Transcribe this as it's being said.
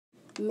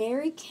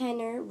Mary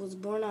Kenner was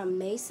born on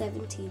May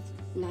 17,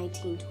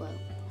 1912.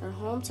 Her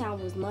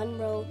hometown was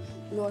Monroe,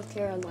 North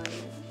Carolina.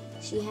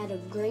 She had a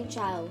great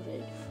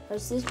childhood. Her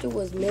sister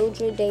was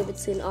Mildred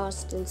Davidson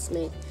Austin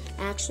Smith.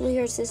 Actually,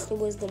 her sister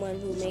was the one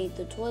who made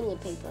the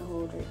toilet paper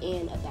holder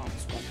and a back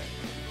scrubber.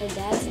 Her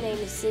dad's name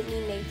is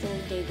Sidney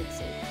Mayfield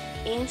Davidson,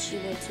 and she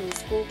went to a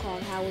school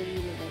called Howard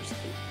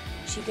University.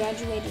 She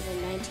graduated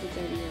in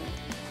 1931.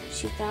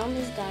 She found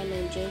this guy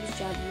named James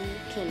W.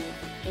 Kenner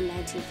in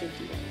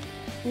 1951,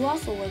 who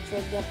also worked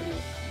for the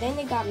government. Then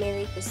they got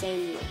married the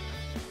same year,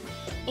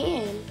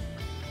 and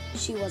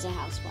she was a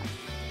housewife.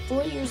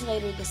 4 years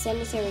later, the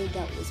cemetery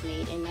belt was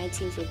made in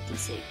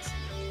 1956.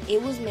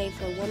 It was made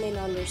for women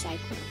on their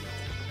cycle.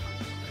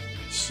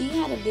 She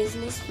had a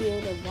business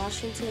field of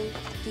Washington,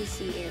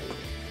 D.C. area.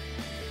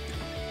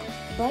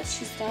 But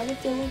she started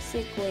feeling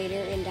sick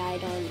later and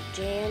died on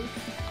Jan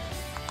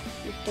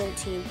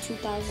 13,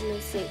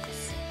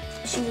 2006.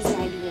 She was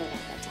 91 at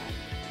that time.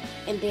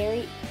 And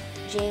buried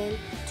Jan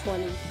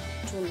 20,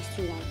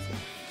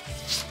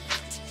 2006.